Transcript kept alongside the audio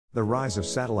The rise of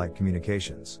satellite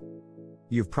communications.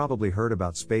 You've probably heard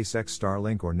about Space X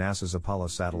Starlink or NASA's Apollo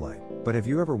satellite, but have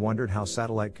you ever wondered how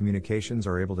satellite communications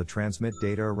are able to transmit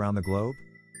data around the globe?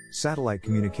 Satellite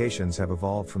communications have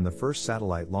evolved from the first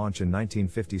satellite launch in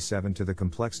 1957 to the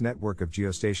complex network of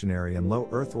geostationary and low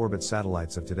Earth orbit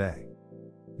satellites of today.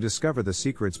 Discover the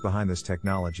secrets behind this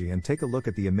technology and take a look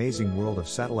at the amazing world of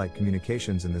satellite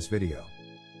communications in this video.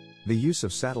 The use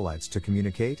of satellites to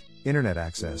communicate, internet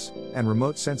access, and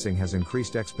remote sensing has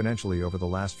increased exponentially over the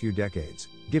last few decades,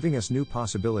 giving us new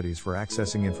possibilities for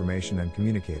accessing information and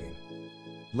communicating.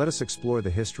 Let us explore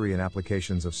the history and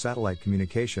applications of satellite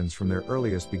communications from their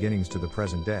earliest beginnings to the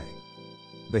present day.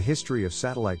 The history of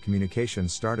satellite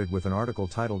communications started with an article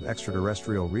titled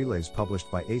Extraterrestrial Relays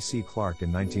published by A.C. Clarke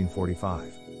in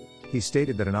 1945. He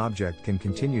stated that an object can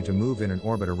continue to move in an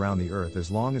orbit around the Earth as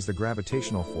long as the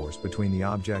gravitational force between the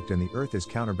object and the Earth is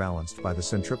counterbalanced by the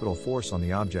centripetal force on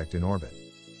the object in orbit.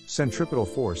 Centripetal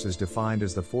force is defined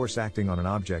as the force acting on an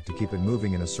object to keep it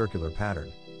moving in a circular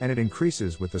pattern, and it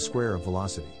increases with the square of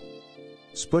velocity.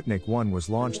 Sputnik 1 was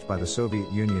launched by the Soviet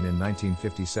Union in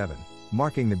 1957,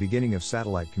 marking the beginning of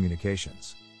satellite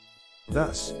communications.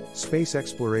 Thus, space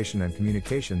exploration and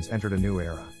communications entered a new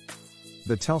era.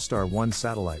 The Telstar 1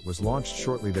 satellite was launched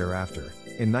shortly thereafter,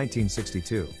 in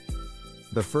 1962.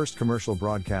 The first commercial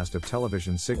broadcast of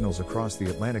television signals across the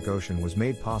Atlantic Ocean was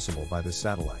made possible by this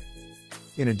satellite.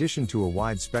 In addition to a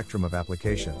wide spectrum of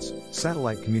applications,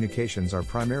 satellite communications are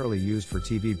primarily used for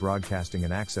TV broadcasting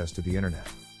and access to the Internet.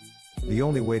 The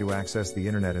only way to access the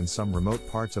Internet in some remote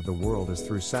parts of the world is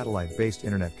through satellite-based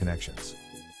Internet connections.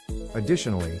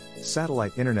 Additionally,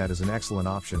 satellite Internet is an excellent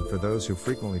option for those who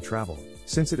frequently travel,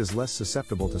 since it is less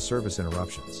susceptible to service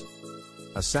interruptions.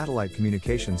 A satellite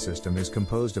communication system is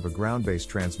composed of a ground-based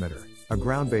transmitter, a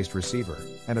ground-based receiver,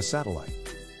 and a satellite.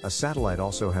 A satellite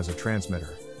also has a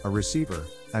transmitter, a receiver,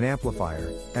 an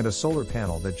amplifier, and a solar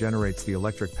panel that generates the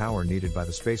electric power needed by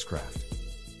the spacecraft.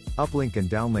 Uplink and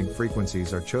downlink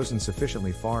frequencies are chosen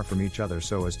sufficiently far from each other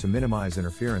so as to minimize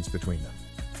interference between them.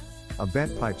 A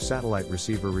bent pipe satellite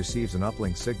receiver receives an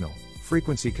uplink signal,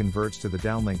 frequency converts to the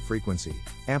downlink frequency,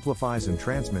 amplifies and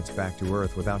transmits back to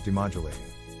Earth without demodulating.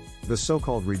 The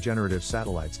so-called regenerative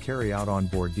satellites carry out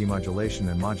onboard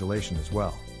demodulation and modulation as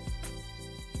well.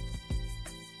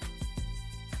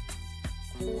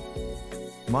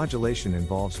 Modulation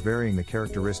involves varying the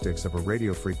characteristics of a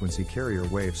radio frequency carrier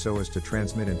wave so as to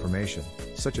transmit information,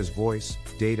 such as voice,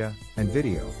 data, and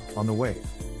video, on the wave.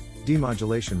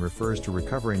 Demodulation refers to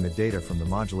recovering the data from the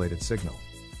modulated signal.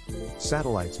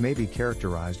 Satellites may be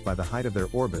characterized by the height of their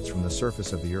orbits from the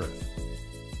surface of the Earth.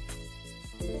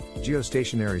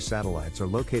 Geostationary satellites are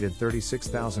located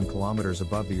 36,000 kilometers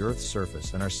above the Earth's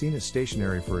surface and are seen as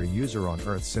stationary for a user on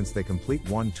Earth since they complete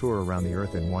one tour around the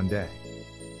Earth in one day.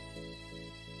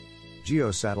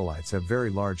 Geosatellites have very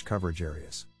large coverage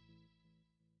areas.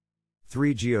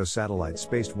 3 geosatellites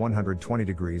spaced 120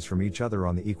 degrees from each other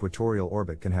on the equatorial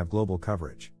orbit can have global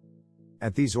coverage.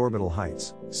 At these orbital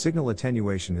heights, signal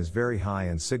attenuation is very high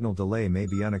and signal delay may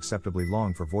be unacceptably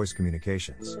long for voice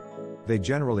communications. They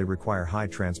generally require high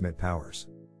transmit powers.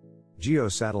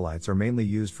 Geosatellites are mainly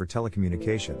used for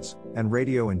telecommunications, and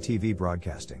radio and TV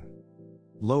broadcasting.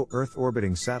 Low Earth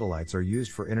orbiting satellites are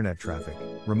used for internet traffic,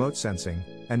 remote sensing,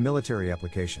 and military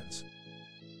applications.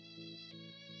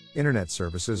 Internet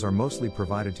services are mostly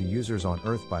provided to users on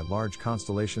Earth by large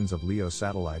constellations of LEO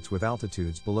satellites with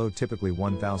altitudes below typically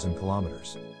 1,000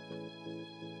 kilometers.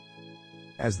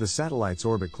 As the satellites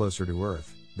orbit closer to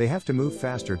Earth, they have to move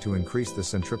faster to increase the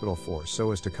centripetal force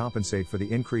so as to compensate for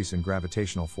the increase in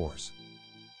gravitational force.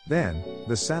 Then,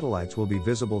 the satellites will be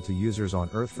visible to users on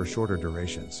Earth for shorter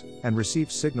durations, and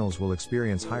received signals will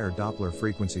experience higher Doppler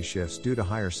frequency shifts due to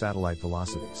higher satellite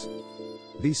velocities.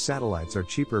 These satellites are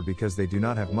cheaper because they do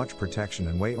not have much protection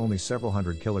and weigh only several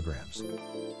hundred kilograms.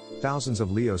 Thousands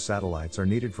of LEO satellites are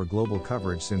needed for global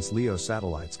coverage since LEO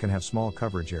satellites can have small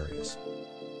coverage areas.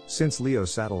 Since LEO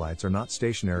satellites are not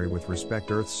stationary with respect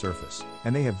to Earth's surface,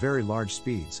 and they have very large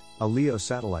speeds, a LEO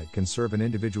satellite can serve an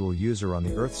individual user on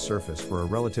the Earth's surface for a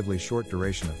relatively short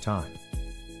duration of time.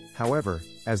 However,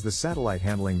 as the satellite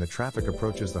handling the traffic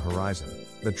approaches the horizon,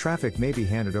 the traffic may be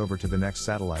handed over to the next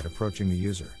satellite approaching the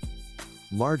user.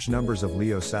 Large numbers of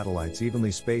LEO satellites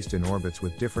evenly spaced in orbits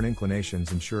with different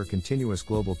inclinations ensure continuous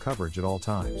global coverage at all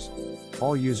times.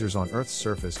 All users on Earth's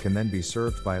surface can then be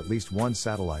served by at least one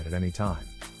satellite at any time.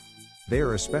 They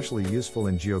are especially useful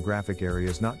in geographic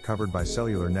areas not covered by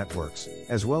cellular networks,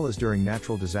 as well as during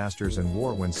natural disasters and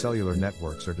war when cellular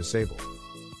networks are disabled.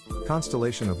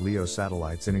 Constellation of LEO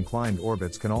satellites in inclined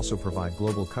orbits can also provide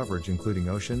global coverage including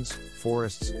oceans,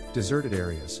 forests, deserted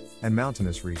areas, and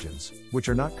mountainous regions, which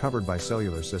are not covered by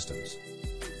cellular systems.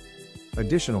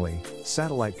 Additionally,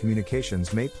 satellite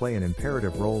communications may play an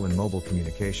imperative role in mobile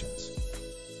communications.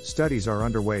 Studies are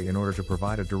underway in order to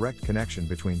provide a direct connection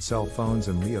between cell phones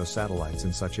and LEO satellites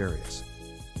in such areas.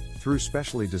 Through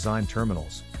specially designed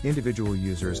terminals, individual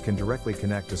users can directly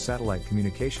connect to satellite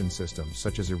communication systems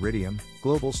such as Iridium,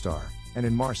 Globalstar, and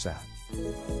Inmarsat.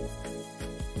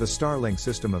 The Starlink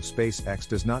system of Space X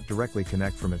does not directly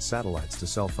connect from its satellites to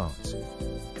cell phones.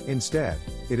 Instead,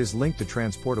 it is linked to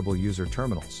transportable user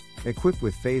terminals, equipped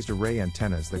with phased array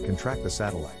antennas that can track the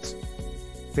satellites.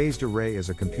 Phased array is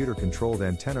a computer-controlled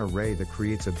antenna array that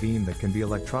creates a beam that can be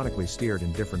electronically steered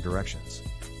in different directions.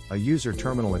 A user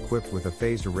terminal equipped with a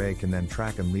phased array can then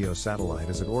track a LEO satellite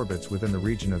as it orbits within the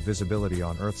region of visibility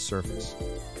on Earth's surface.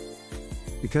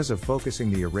 Because of focusing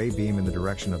the array beam in the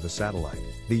direction of the satellite,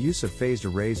 the use of phased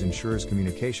arrays ensures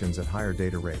communications at higher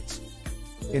data rates.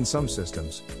 In some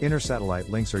systems, inter-satellite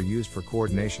links are used for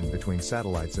coordination between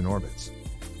satellites in orbits.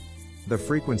 The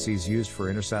frequencies used for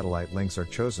inter-satellite links are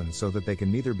chosen so that they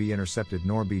can neither be intercepted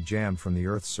nor be jammed from the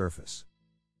Earth's surface.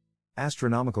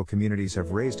 Astronomical communities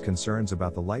have raised concerns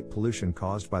about the light pollution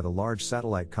caused by the large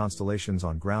satellite constellations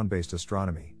on ground-based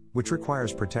astronomy, which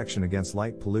requires protection against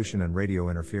light pollution and radio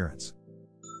interference.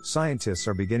 Scientists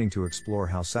are beginning to explore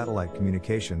how satellite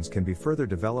communications can be further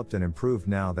developed and improved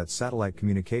now that satellite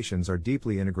communications are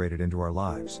deeply integrated into our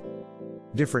lives.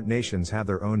 Different nations have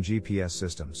their own GPS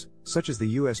systems, such as the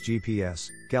US GPS,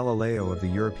 Galileo of the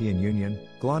European Union,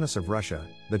 GLONASS of Russia,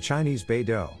 the Chinese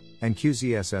Beidou, and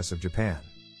QZSS of Japan.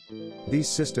 These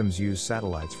systems use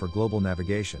satellites for global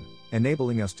navigation,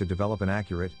 enabling us to develop an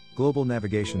accurate, global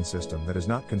navigation system that is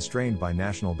not constrained by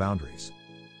national boundaries.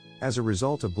 As a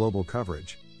result of global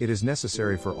coverage, it is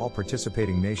necessary for all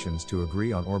participating nations to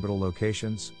agree on orbital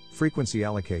locations, frequency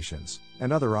allocations,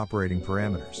 and other operating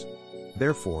parameters.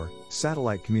 Therefore,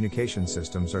 satellite communication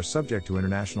systems are subject to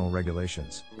international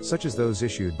regulations, such as those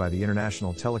issued by the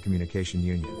International Telecommunication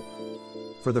Union.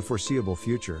 For the foreseeable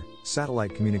future,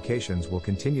 satellite communications will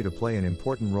continue to play an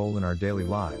important role in our daily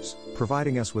lives,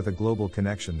 providing us with a global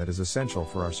connection that is essential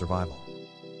for our survival.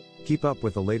 Keep up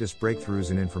with the latest breakthroughs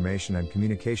in information and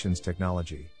communications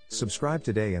technology, subscribe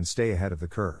today and stay ahead of the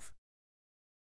curve.